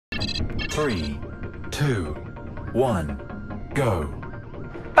3, 2, 1, go.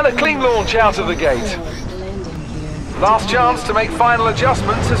 And a clean launch out of the gate. Last chance to make final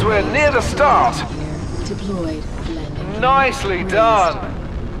adjustments as we're near the start. Deployed. Landing gear. Nicely done.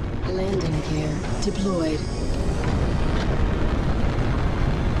 Landing gear deployed.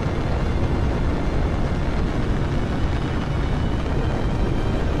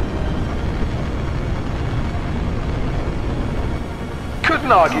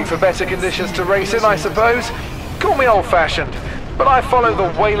 Couldn't argue for better conditions to race in, I suppose. Call me old-fashioned, but I follow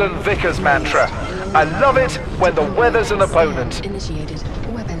the Wayland Vickers mantra. I love it when the weather's an opponent. Initiated.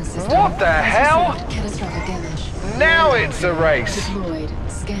 Weapon system. What the hell? Catastrophic damage. Now it's a race. Deployed.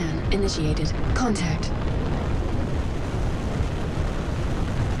 Scan initiated. Contact.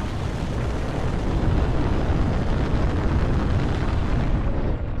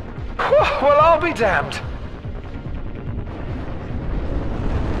 Well, I'll be damned.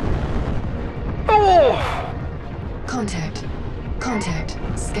 Oh! Contact. Contact.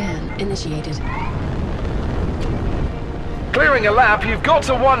 Scan initiated. Clearing a lap, you've got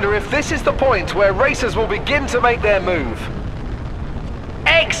to wonder if this is the point where racers will begin to make their move.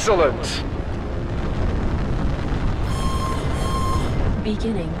 Excellent!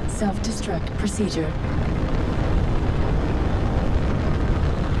 Beginning self-destruct procedure.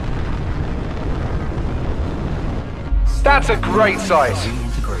 That's a great sight.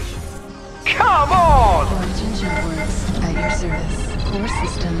 Come on! Origin shipworks at your service. Core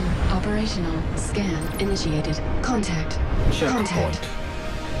system operational. Scan initiated. Contact. Contact.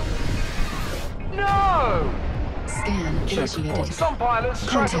 No! Scan initiated. Some pilots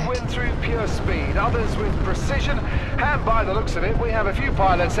try to win through pure speed, others with precision, and by the looks of it, we have a few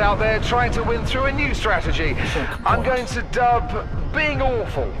pilots out there trying to win through a new strategy. I'm going to dub being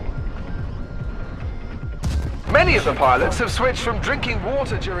awful. Many of the pilots have switched from drinking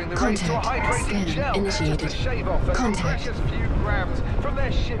water during the race to a hydrating gel just to shave off those precious few grams from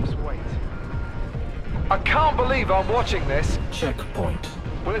their ship's weight. I can't believe I'm watching this. Checkpoint.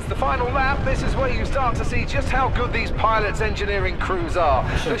 Well, it's the final lap. This is where you start to see just how good these pilots' engineering crews are.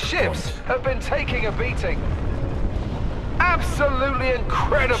 The ships have been taking a beating. Absolutely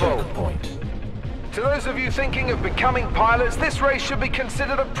incredible. Checkpoint. To those of you thinking of becoming pilots, this race should be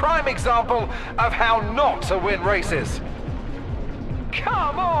considered a prime example of how not to win races.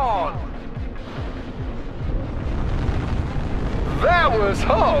 Come on! That was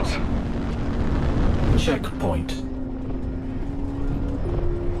hot! Checkpoint.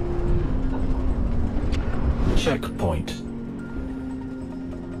 Checkpoint.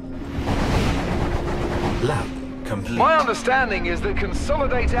 Lap complete. My understanding is that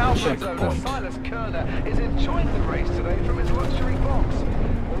Consolidate Alpha's owner Checkpoint. Silas Kerner is enjoying the race today from his luxury box.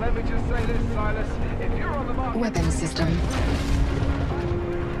 Well, let me just say this, Silas. If you're on the market... Weapon system.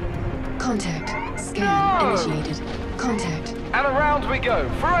 Contact. Scan initiated. Contact. And around we go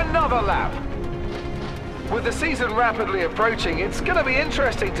for another lap. With the season rapidly approaching, it's going to be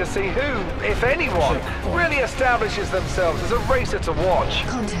interesting to see who, if anyone, really establishes themselves as a racer to watch.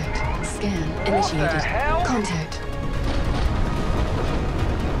 Contact. Scan initiated. What the hell? Contact.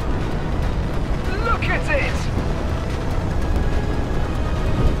 Look at it!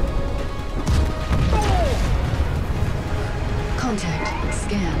 Oh. Contact.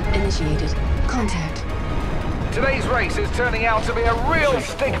 Scan initiated. Contact. Today's race is turning out to be a real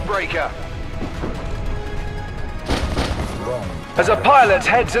stick breaker. As a pilot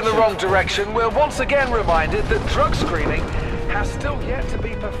heads in the wrong direction, we're once again reminded that drug screening has still yet to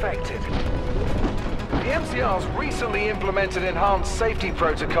be perfected. The MCR's recently implemented enhanced safety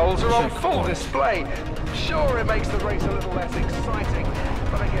protocols are on full display. Sure, it makes the race a little less exciting,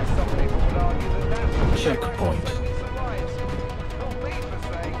 but I guess some people would argue that that's... Checkpoint. Not me per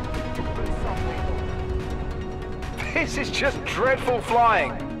se, but some people. This is just dreadful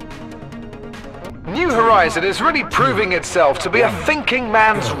flying. New Horizon is really proving itself to be a thinking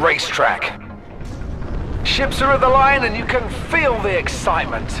man's racetrack. Ships are at the line and you can feel the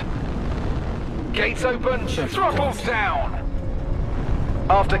excitement. Gates open, throttles down.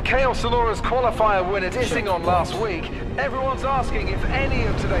 After Chaos Sonora's qualifier win at Issingon last week, everyone's asking if any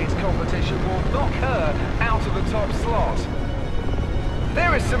of today's competition will knock her out of the top slot.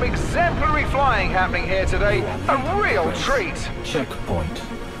 There is some exemplary flying happening here today, a real treat. Checkpoint.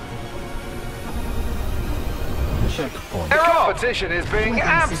 Checkpoint. Their competition is being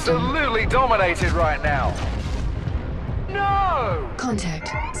absolutely dominated right now. No!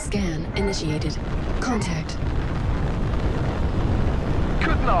 Contact. Scan initiated. Contact.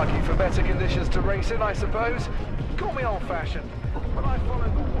 Couldn't argue for better conditions to race in, I suppose. Call me old-fashioned, but I follow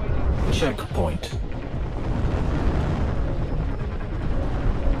the way. Checkpoint.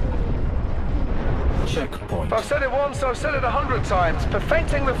 Checkpoint. I've said it once, I've said it 100 times.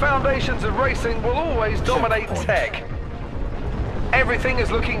 Perfecting the foundations of racing will always dominate tech. Everything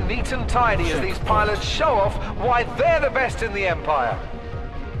is looking neat and tidy as these pilots show off why they're the best in the Empire.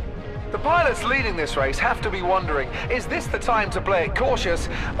 The pilots leading this race have to be wondering, is this the time to play it cautious,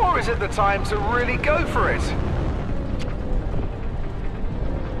 or is it the time to really go for it?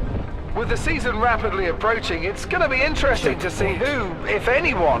 With the season rapidly approaching, it's going to be interesting to see who, if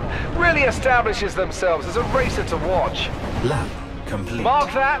anyone, really establishes themselves as a racer to watch. Lap complete.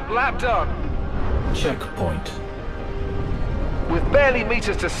 Mark that, lap done. Checkpoint. With barely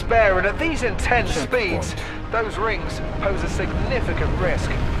meters to spare and at these intense speeds, those rings pose a significant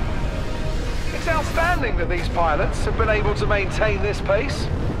risk. It's outstanding that these pilots have been able to maintain this pace.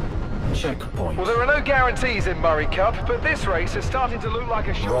 Checkpoint. Well, there are no guarantees in Murray Cup, but this race is starting to look like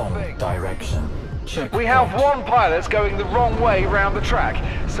a sure Wrong thing. direction. Checkpoint. We have one pilot going the wrong way round the track,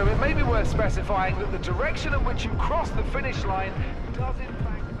 so it may be worth specifying that the direction in which you cross the finish line does in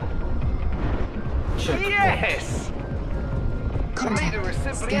fact... Checkpoint. Yes! The Contact. leader is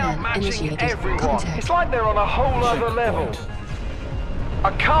simply Scan outmatching initiated. everyone. Contact. It's like they're on a whole other level.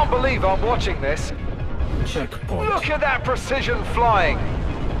 I can't believe I'm watching this. Checkpoint. Look at that precision flying.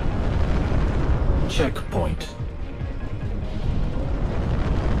 Checkpoint.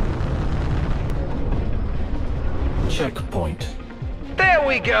 Checkpoint. There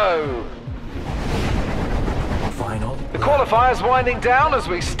we go. Final. The qualifier's winding down as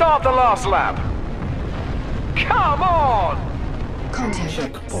we start the last lap. Come on! Contact.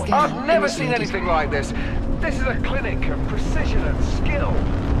 Checkpoint. Scan I've never seen initiated. anything like this. This is a clinic of precision and skill.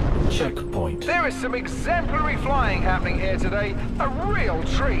 Checkpoint. There is some exemplary flying happening here today. A real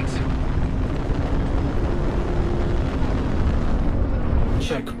treat.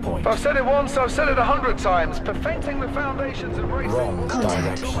 Checkpoint. If I've said it once, I've said it 100 times. Perfecting the foundations of racing Wrong will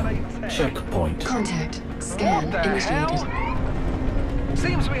Contact. dominate direction. tech. Checkpoint. Contact. What Scan the initiated. hell?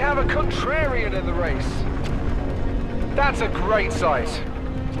 Seems we have a contrarian in the race. That's a great sight.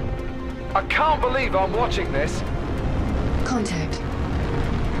 I can't believe I'm watching this. Contact.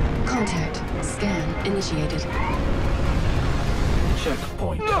 Contact. Scan initiated.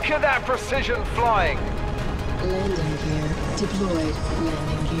 Checkpoint. Look at that precision flying. Landing gear deployed.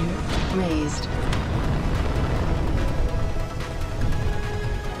 Landing gear raised.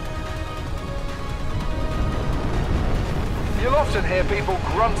 You'll often hear people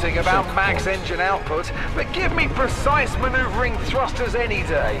grunting about Checkpoint. max engine output, but give me precise maneuvering thrusters any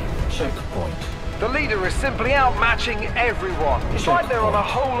day. Checkpoint. The leader is simply outmatching everyone. It's like they're on a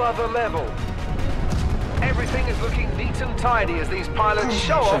whole other level. Everything is looking neat and tidy as these pilots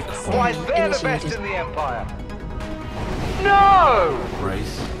show off why they're the best in the Empire. No!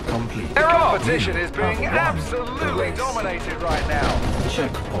 Race complete. The competition is being have won the absolutely race. dominated right now.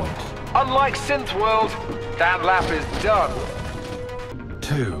 Checkpoint. Unlike Synth World, that lap is done.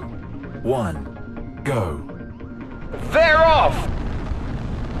 2, 1, go. They're off!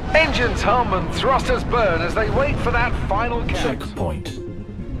 Engines hum and thrusters burn as they wait for that final count. Checkpoint.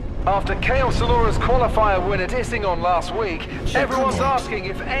 After Chaos Alora's qualifier win at Issingon last week, everyone's Contact. asking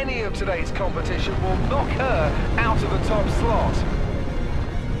if any of today's competition will knock her out of the top slot.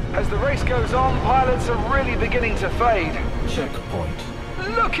 As the race goes on, pilots are really beginning to fade. Checkpoint.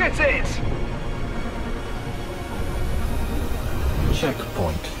 Look at it!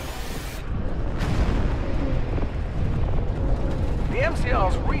 Checkpoint. The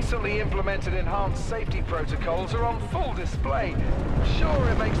MCR's recently implemented enhanced safety protocols are on full display. Sure,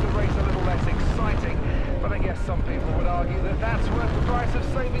 it makes the race a little less exciting, but I guess some people would argue that that's worth the price of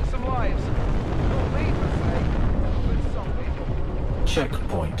saving some lives. Not me, per se, but some people.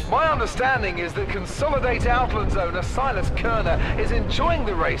 Checkpoint. My understanding is that Consolidate Outlands owner Silas Kerner is enjoying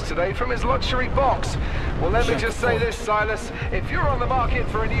the race today from his luxury box. Well, let me just say this, Silas. If you're on the market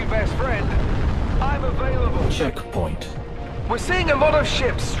for a new best friend, I'm available. Checkpoint. We're seeing a lot of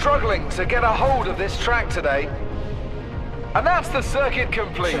ships struggling to get a hold of this track today. And that's the circuit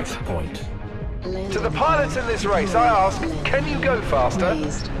complete. Checkpoint. To the pilots in this race, I ask, can you go faster?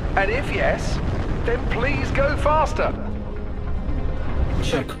 And if yes, then please go faster.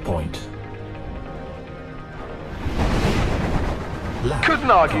 Checkpoint. Lap Couldn't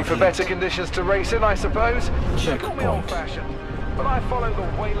argue for complete. better conditions to race in, I suppose. Call me Checkpoint. old-fashioned, but I follow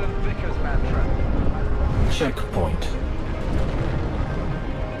the Wayland Vickers mantra. Checkpoint.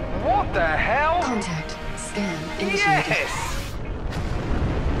 What the hell? Contact. Scan initiated. Yes!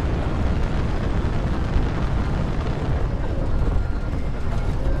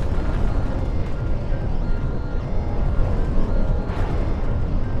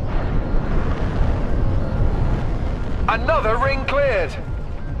 Another ring cleared.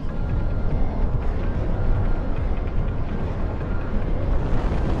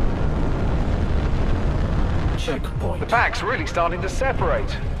 The pack's really starting to separate.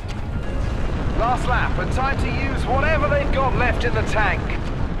 Last lap, and time to use whatever they've got left in the tank.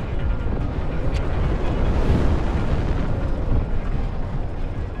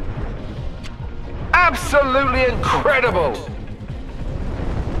 Absolutely incredible!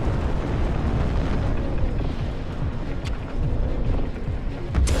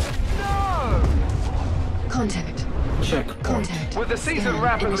 No! Contact. Checkpoint. Contact. With the season Scan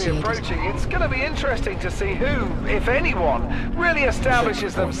rapidly initiated. approaching, it's going to be interesting to see who, if anyone, really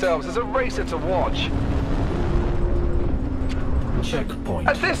establishes themselves as a racer to watch. Checkpoint.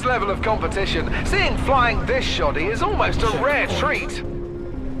 At this level of competition, seeing flying this shoddy is almost a rare treat.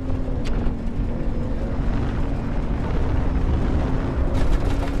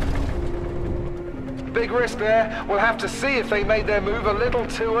 Big risk there. We'll have to see if they made their move a little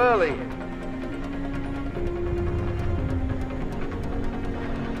too early.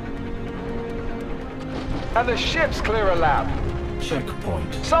 And the ships clear a lap.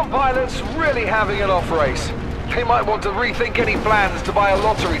 Checkpoint. Some pilots really having an off race. They might want to rethink any plans to buy a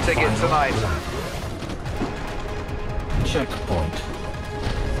lottery ticket tonight. Checkpoint.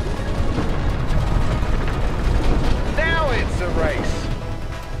 Now it's a race.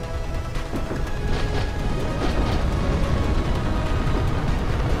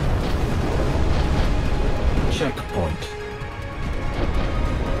 Checkpoint.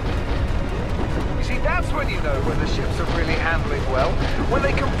 You see, that's when you know when the ships are really handling well, when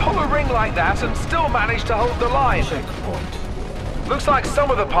they can pull a ring like that and still manage to hold the line. Checkpoint. Looks like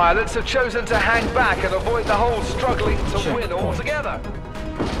some of the pilots have chosen to hang back and avoid the whole struggling to win Checkpoint. altogether.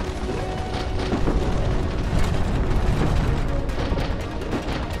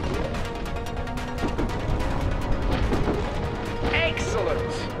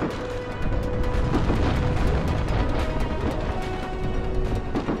 Excellent!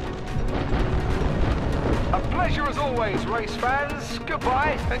 A pleasure as always, race fans.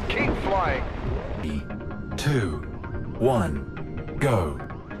 Goodbye and keep flying. 3, 2, 1, go.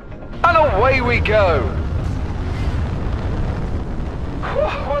 And away we go!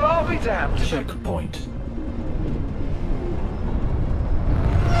 Well, I'll be damned. Checkpoint.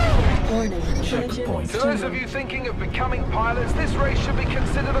 Warning. Checkpoint. To those of you thinking of becoming pilots, this race should be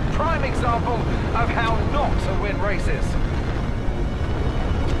considered a prime example of how not to win races.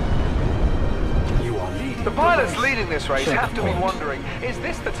 You are leading. The pilots leading this race have to be Checkpoint. wondering, is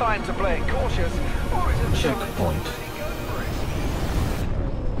this the time to play it cautious, or is it the time to Checkpoint. really go for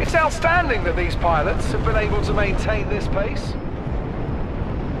it? It's outstanding that these pilots have been able to maintain this pace.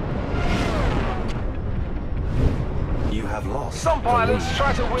 You have lost. Some pilots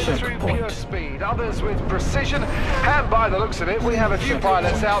try to win through Checkpoint. pure speed, others with precision, and by the looks of it, we have a few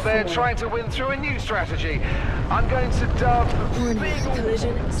pilots out there trying to win through a new strategy. I'm going to dub Warning. big or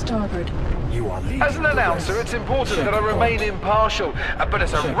Collision starboard. You are leading. As an announcer, it's important that I remain impartial, but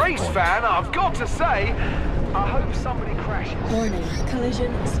as a race Checkpoint. fan, I've got to say, I hope somebody crashes. Warning.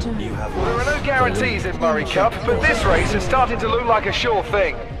 Collision stern. You have Well, there are lost. no guarantees in Murray Cup, but this race is starting to look like a sure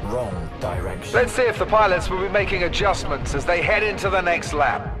thing. Wrong direction. Let's see if the pilots will be making adjustments as they head into the next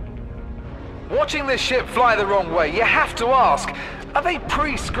lap. Watching this ship fly the wrong way, you have to ask, are they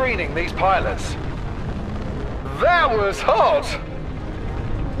pre-screening these pilots? That was hot!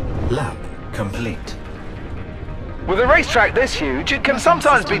 Lap complete. With a racetrack this huge, it can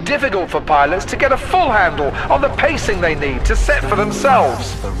sometimes be difficult for pilots to get a full handle on the pacing they need to set for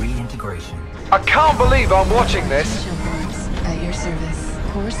themselves. For reintegration. I can't believe I'm watching this. Boards at your service.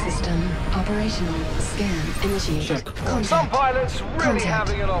 Core system operational. Scan initiated. Checkpoint. Some Contact. pilots really Contact.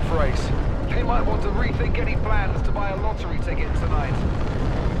 having an off race. They might want to rethink any plans to buy a lottery ticket tonight.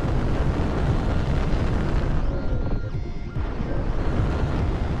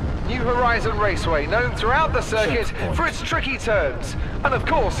 New Horizon Raceway, known throughout the circuit Checkpoint. for its tricky turns, and of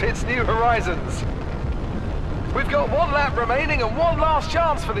course its New Horizons. We've got one lap remaining and one last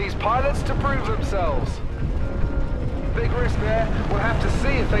chance for these pilots to prove themselves. Big risk there. We'll have to see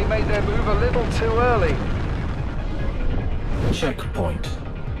if they made their move a little too early. Checkpoint.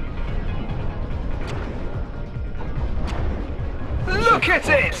 Look at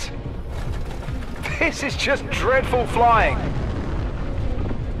it! This is just dreadful flying.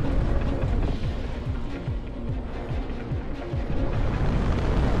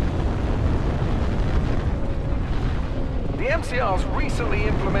 The MCR's recently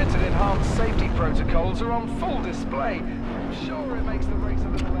implemented enhanced safety protocols are on full display. I'm sure it makes the race a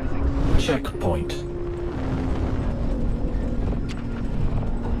little less exciting. Checkpoint.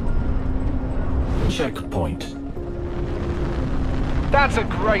 Checkpoint. That's a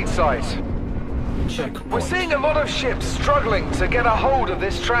great sight. Checkpoint. We're seeing a lot of ships struggling to get a hold of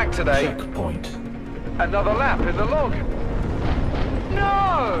this track today. Checkpoint. Another lap in the log.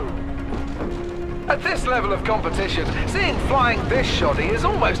 No! At this level of competition, seeing flying this shoddy is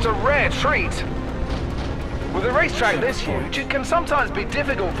almost a rare treat. With a racetrack this huge, it can sometimes be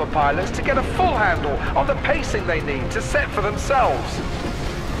difficult for pilots to get a full handle on the pacing they need to set for themselves.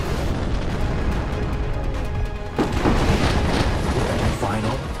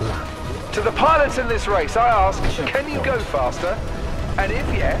 Final lap. To the pilots in this race, I ask, can you go faster? And if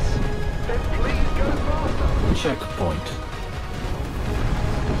yes, then please go faster. Checkpoint.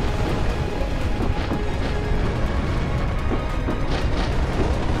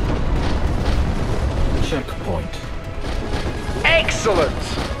 Checkpoint. Excellent!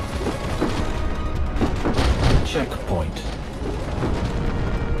 Checkpoint.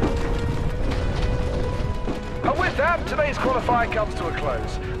 And with that, today's qualifying comes to a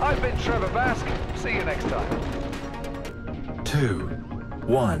close. I've been Trevor Basque. See you next time. 2,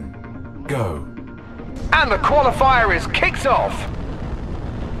 1, go. And the qualifier is kicked off.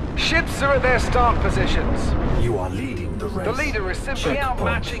 Ships are at their start positions. You are leading the race. The leader is simply Checkpoint.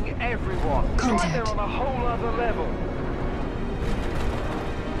 outmatching everyone. It's like Contact. they're on a whole other level.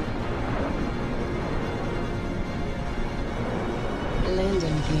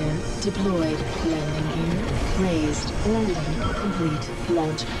 Landing gear deployed. Landing gear raised. Landing complete.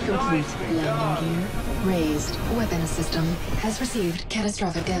 Launch complete. Landing gear raised. Weapon system has received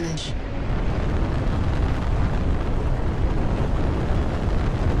catastrophic damage.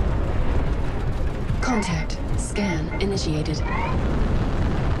 Contact. Scan initiated.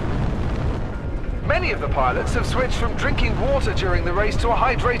 Many of the pilots have switched from drinking water during the race to a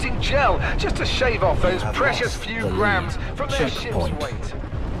hydrating gel, just to shave off those have precious lost few the lead. grams from their ship's Checkpoint. weight.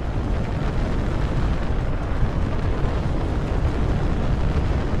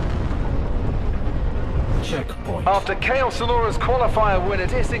 Checkpoint. After Chaos Sonora's qualifier winner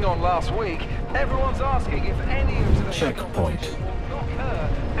dissing on last week, everyone's asking if any of today's Checkpoint. competition will knock her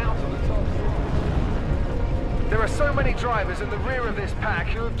out of the top four. There are so many drivers in the rear of this pack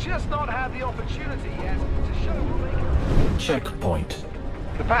who have just not had the opportunity yet to show what they can. Checkpoint.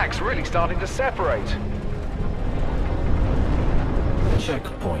 The pack's really starting to separate.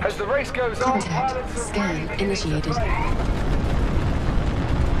 Checkpoint. As the race goes on, Contact. pilots are Scan really beginning to initiated. play.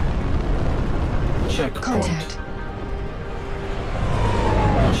 Checkpoint. Contact.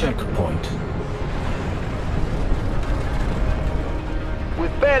 Checkpoint.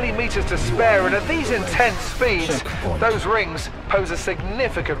 With barely meters to spare and at these intense speeds, Checkpoint. those rings pose a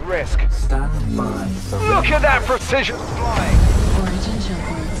significant risk. Stand by. Look at that precision flying! Origin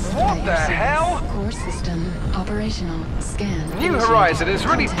jump works. What At your the service. hell? Core system operational. Scan. New initiated. Horizon is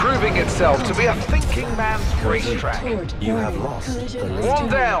really Contact. proving itself to be a Contact. thinking man's racetrack. Toward You have warning. lost the Collision lead. with One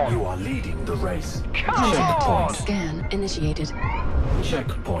down. You are leading the race. Come Contact. on! Scan initiated.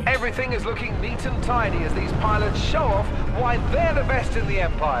 Checkpoint. Everything is looking neat and tidy as these pilots show off why they're the best in the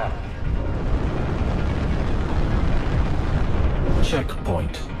Empire.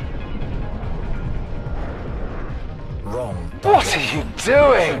 Checkpoint. Wrong. What are you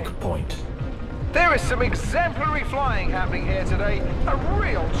doing? Checkpoint. There is some exemplary flying happening here today. A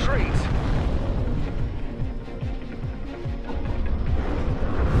real treat.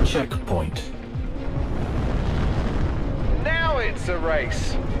 Checkpoint. Now it's a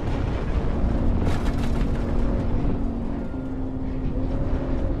race.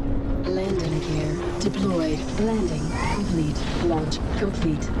 Landing gear deployed. Landing complete. Launch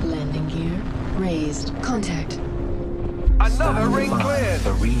complete. Landing gear raised. Contact. Another Stand ring by cleared.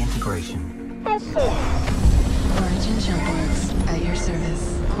 for reintegration. Origin jump works. At your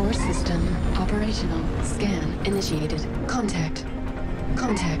service. Core system operational. Scan initiated. Contact.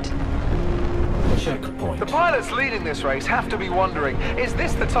 Contact. Checkpoint. The pilots leading this race have to be wondering, is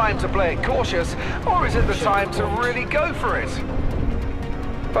this the time to play it cautious, or is it the time to really go for it?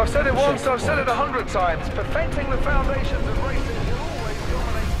 If I've said it once, I've said it 100 times. Perfecting the foundations of racing will always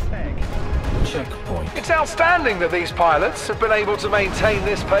dominate tech. Checkpoint. It's outstanding that these pilots have been able to maintain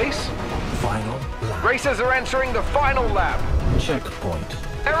this pace. Final lap. Racers are entering the final lap. Checkpoint.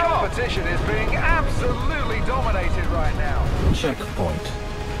 Their competition is being absolutely dominated right now. Checkpoint.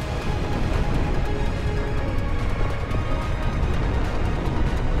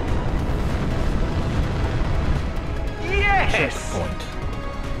 Yes! Checkpoint.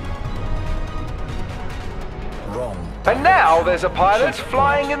 Wrong. And now there's a pilot Checkpoint.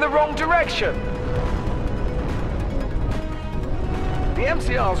 flying in the wrong direction. The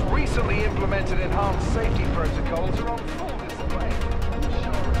MCR's recently implemented enhanced safety protocols are on full display.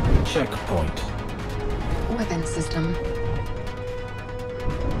 Checkpoint. Weapon system.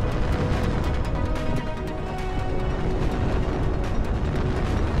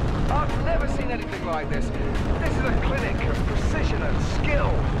 I've never seen anything like this. This is a clinic of precision and skill.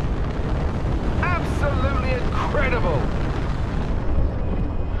 Absolutely incredible.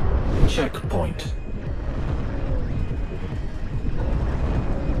 Checkpoint.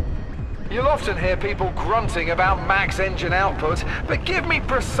 You'll often hear people grunting about max engine output, but give me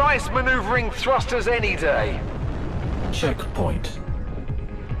precise maneuvering thrusters any day. Checkpoint.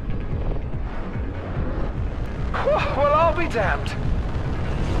 Well, I'll be damned.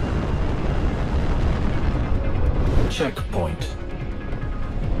 Checkpoint.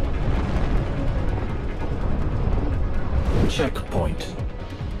 Checkpoint.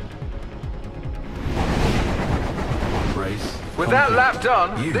 Race. With that complete. lap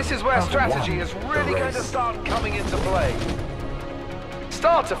done, You this is where have strategy won is the really going to race. start coming into play.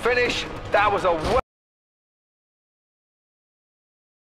 Start to finish, that was a